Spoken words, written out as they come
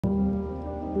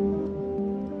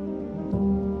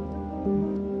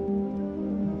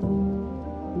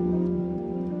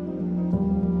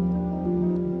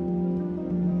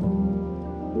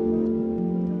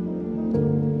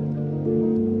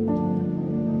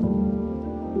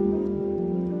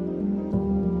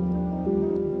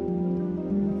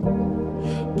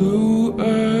Blue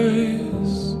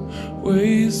eyes,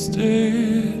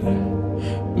 wasted,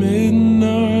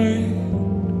 midnight,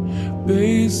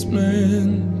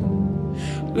 basement.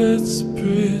 Let's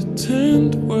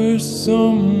pretend we're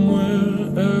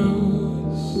somewhere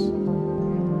else.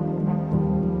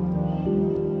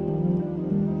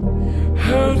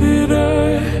 How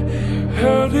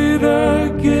did I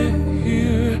get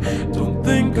here? Don't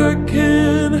think I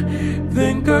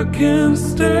can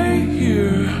stay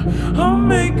here. I'm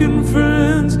making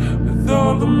friends with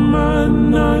all of my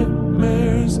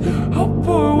nightmares. I'll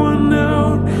pour one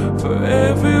out for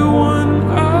everyone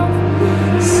I've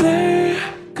been. Say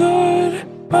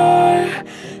goodbye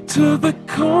to the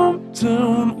calm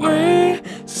down,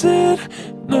 wasted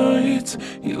nights.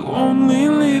 You only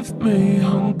leave me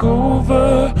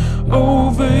hungover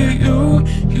over you.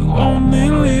 You only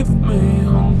leave me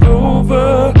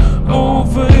hungover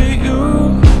over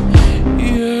you.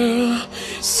 Yeah,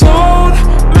 sold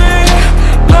me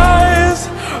lies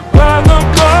by the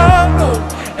bottle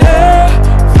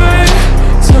every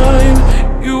time.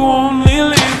 You only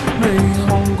leave me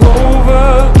hungover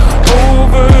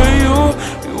over you.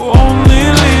 You only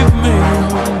leave me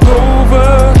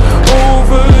hungover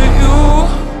over you.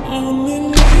 Only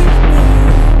leave me.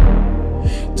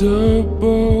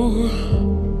 Double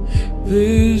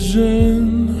vision,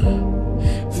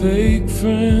 fake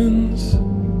friends,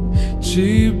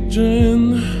 cheap gin.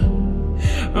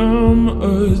 I'm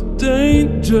a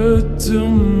danger to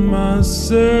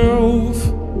myself.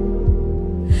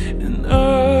 And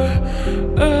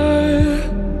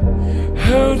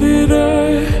how did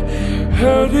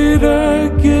I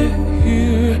get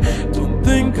here? Don't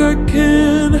think I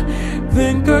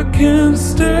can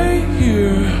stay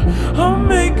here. I'm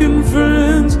making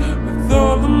friends with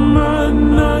all of my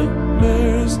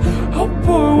nightmares. I'll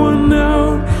pour one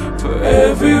out for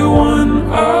everyone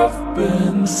I've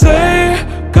been. Say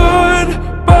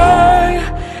goodbye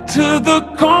to the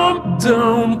calm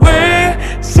down,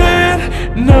 wasted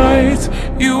nights.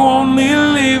 You only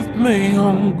leave me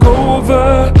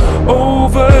hungover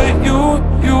over you.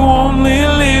 You only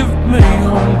leave me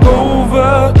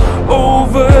hungover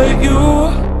over you.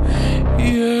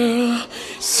 Yeah,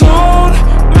 sold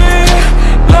me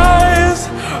lies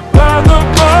by the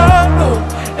bottle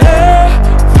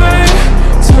every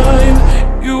time.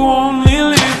 You only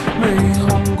leave me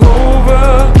hungover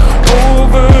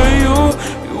over you.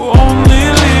 You only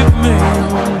leave me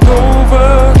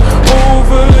hungover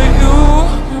over you.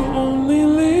 You only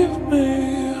leave me.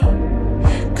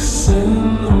 'Cause in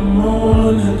the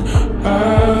morning I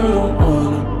don't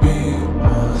wanna be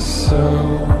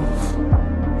myself,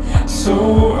 so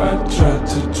I tried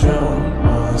to drown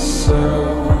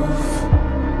myself.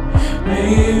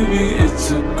 Maybe it's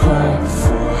a crime.